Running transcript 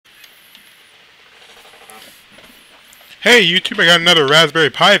Hey YouTube, I got another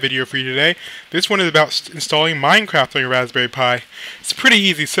Raspberry Pi video for you today. This one is about installing Minecraft on your Raspberry Pi. It's a pretty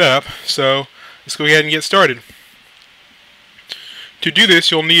easy setup, so let's go ahead and get started. To do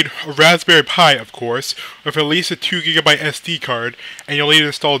this, you'll need a Raspberry Pi, of course, with at least a 2GB SD card, and you'll need to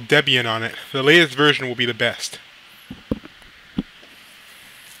install Debian on it. The latest version will be the best.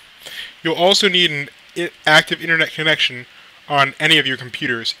 You'll also need an active internet connection on any of your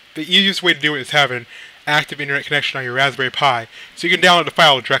computers. The easiest way to do it is have an active internet connection on your Raspberry Pi, so you can download the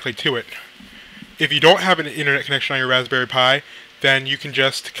file directly to it. If you don't have an internet connection on your Raspberry Pi, then you can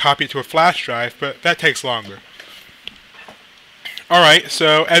just copy it to a flash drive, but that takes longer. Alright,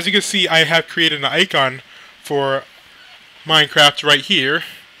 so as you can see, I have created an icon for Minecraft right here,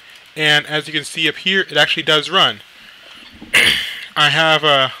 and as you can see up here, it actually does run. I have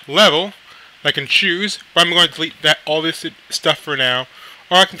a level I can choose, but I'm going to delete all this stuff for now,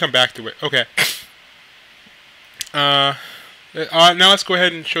 or I can come back to it. Okay. Now let's go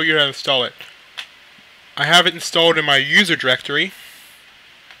ahead and show you how to install it. I have it installed in my user directory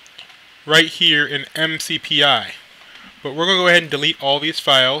right here in MCPI. But we're going to go ahead and delete all these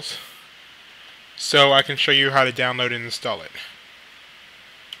files so I can show you how to download and install it.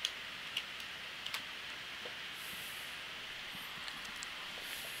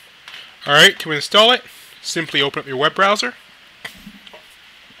 Alright, to install it, simply open up your web browser.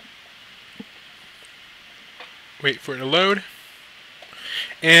 Wait for it to load.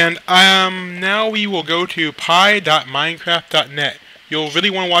 And now we will go to pi.minecraft.net. You'll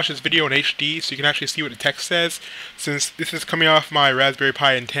really want to watch this video in HD so you can actually see what the text says, since this is coming off my Raspberry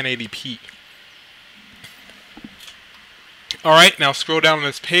Pi in 1080p. Alright, now scroll down on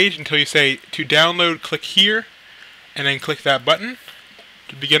this page until you say to download, click here, and then click that button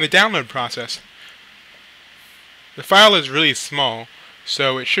to begin the download process. The file is really small,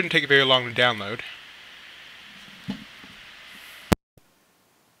 so it shouldn't take very long to download.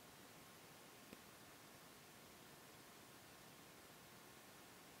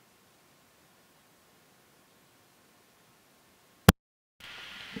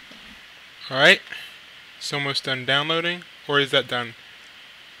 Alright, it's almost done downloading, or is that done?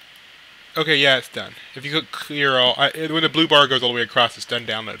 Okay, yeah, it's done. If you click clear all, when the blue bar goes all the way across, it's done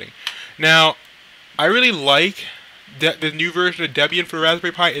downloading. Now, I really like the new version of Debian for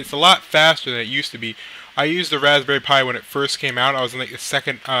Raspberry Pi. It's a lot faster than it used to be. I used the Raspberry Pi when it first came out. I was in like the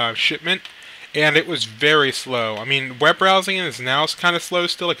second shipment, and it was very slow. I mean, web browsing is now kind of slow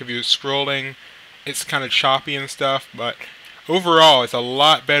still. Like if you're scrolling, it's kind of choppy and stuff, but overall, it's a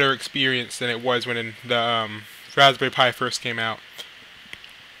lot better experience than it was when the Raspberry Pi first came out.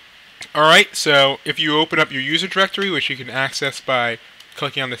 Alright, so if you open up your user directory, which you can access by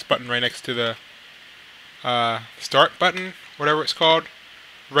clicking on this button right next to the start button, whatever it's called,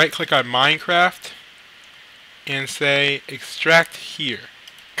 right click on Minecraft and say extract here.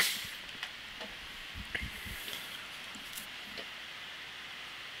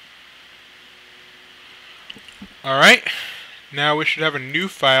 Alright. Now we should have a new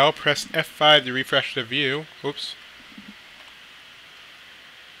file. Press F5 to refresh the view. Oops.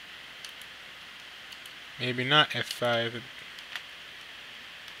 Maybe not F5.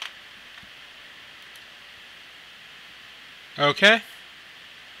 Okay.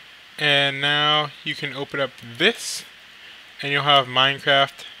 And now you can open up this, and you'll have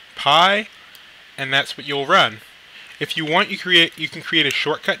Minecraft Pi, and that's what you'll run. If you want, you can create a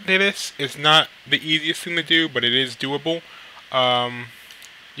shortcut to this. It's not the easiest thing to do, but it is doable.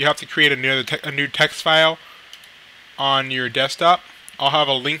 You have to create a new text file on your desktop. I'll have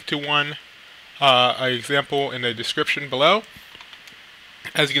a link to one, an example in the description below.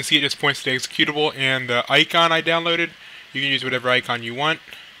 As you can see, it just points to the executable and the icon I downloaded. You can use whatever icon you want.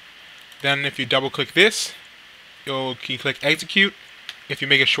 Then if you double click this, you can click execute. If you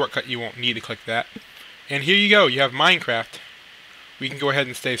make a shortcut, you won't need to click that. And here you go, you have Minecraft. We can go ahead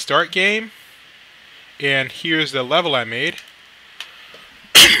and say start game. And here's the level I made.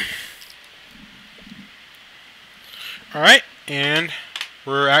 Alright, and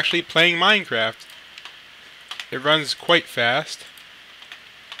we're actually playing Minecraft. It runs quite fast.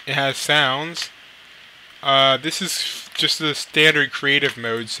 It has sounds. This is just the standard creative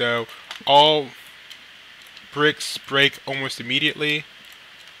mode, so all bricks break almost immediately.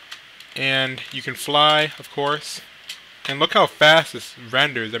 And you can fly, of course. And look how fast this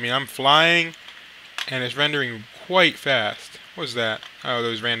renders. I mean, I'm flying, and it's rendering quite fast. What was that? Oh,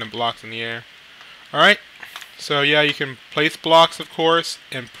 those random blocks in the air. Alright. So yeah, you can place blocks, of course,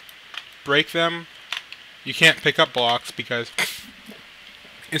 and break them. You can't pick up blocks because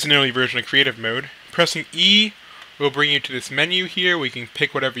it's an early version of creative mode. Pressing E will bring you to this menu here where you can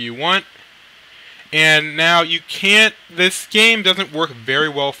pick whatever you want. And now you can't, this game doesn't work very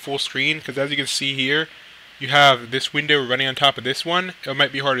well full screen, because as you can see here, you have this window running on top of this one. It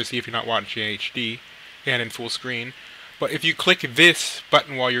might be hard to see if you're not watching HD and in full screen. But if you click this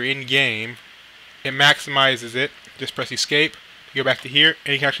button while you're in game, it maximizes it. Just press escape, you go back to here,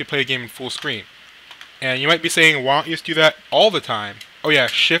 and you can actually play the game in full screen. And you might be saying, why don't you just do that all the time? Oh yeah,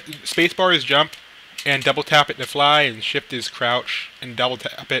 spacebar is jump, and double tap it to fly, and shift is crouch, and double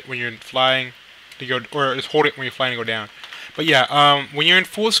tap it when you're flying to go, or just hold it when you're flying to go down. But yeah, when you're in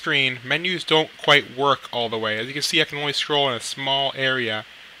full screen, menus don't quite work all the way. As you can see, I can only scroll in a small area.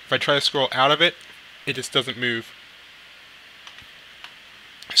 If I try to scroll out of it, it just doesn't move.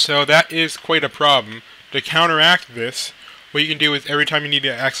 So that is quite a problem. To counteract this, what you can do is every time you need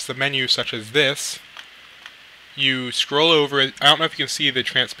to access the menu, such as this, you scroll over it. I don't know if you can see the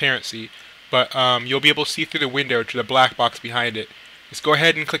transparency, but you'll be able to see through the window to the black box behind it. Just go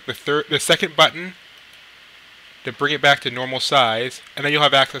ahead and click the second button to bring it back to normal size, and then you'll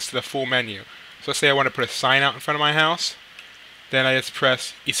have access to the full menu. So let's say I want to put a sign out in front of my house. Then I just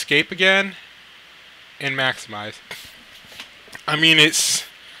press escape again and maximize. I mean, it's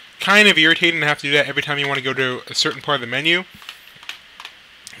kind of irritating to have to do that every time you want to go to a certain part of the menu,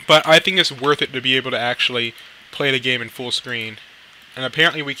 but I think it's worth it to be able to actually play the game in full screen. And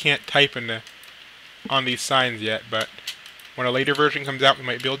apparently we can't type on these signs yet, but when a later version comes out we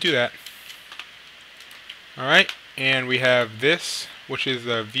might be able to do that. Alright, and we have this, which is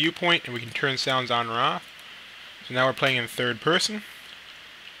the viewpoint, and we can turn sounds on or off. So now we're playing in third person.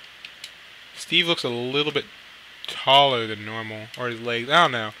 Steve looks a little bit taller than normal, or his legs, I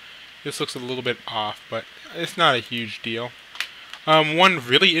don't know. This looks a little bit off, but it's not a huge deal. One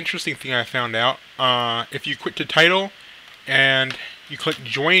really interesting thing I found out, if you quit to title and you click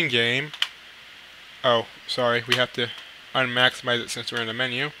join game, oh, sorry, we have to unmaximize it since we're in the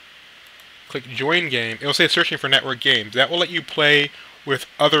menu. Click join game, it'll say searching for network games. That will let you play with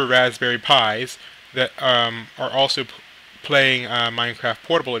other Raspberry Pis that are also playing Minecraft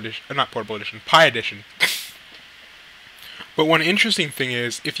Portable Edition, not Portable Edition, Pi Edition. But one interesting thing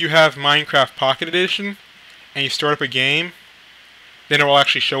is, if you have Minecraft Pocket Edition and you start up a game, then it will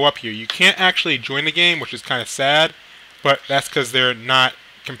actually show up here. You can't actually join the game, which is kind of sad, but that's because they're not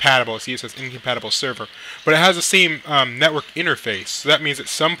compatible. See, it says incompatible server. But it has the same network interface, so that means at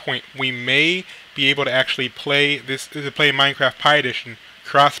some point we may be able to actually play Minecraft Pi Edition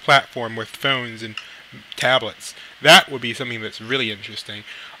cross-platform with phones and tablets. That would be something that's really interesting.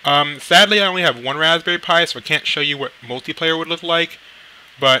 Sadly, I only have one Raspberry Pi, so I can't show you what multiplayer would look like,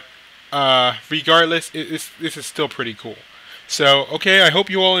 but regardless, this is still pretty cool. So, okay, I hope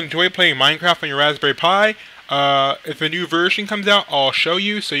you all enjoy playing Minecraft on your Raspberry Pi. If a new version comes out, I'll show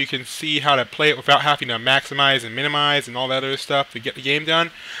you so you can see how to play it without having to maximize and minimize and all that other stuff to get the game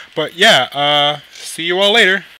done. But yeah, see you all later.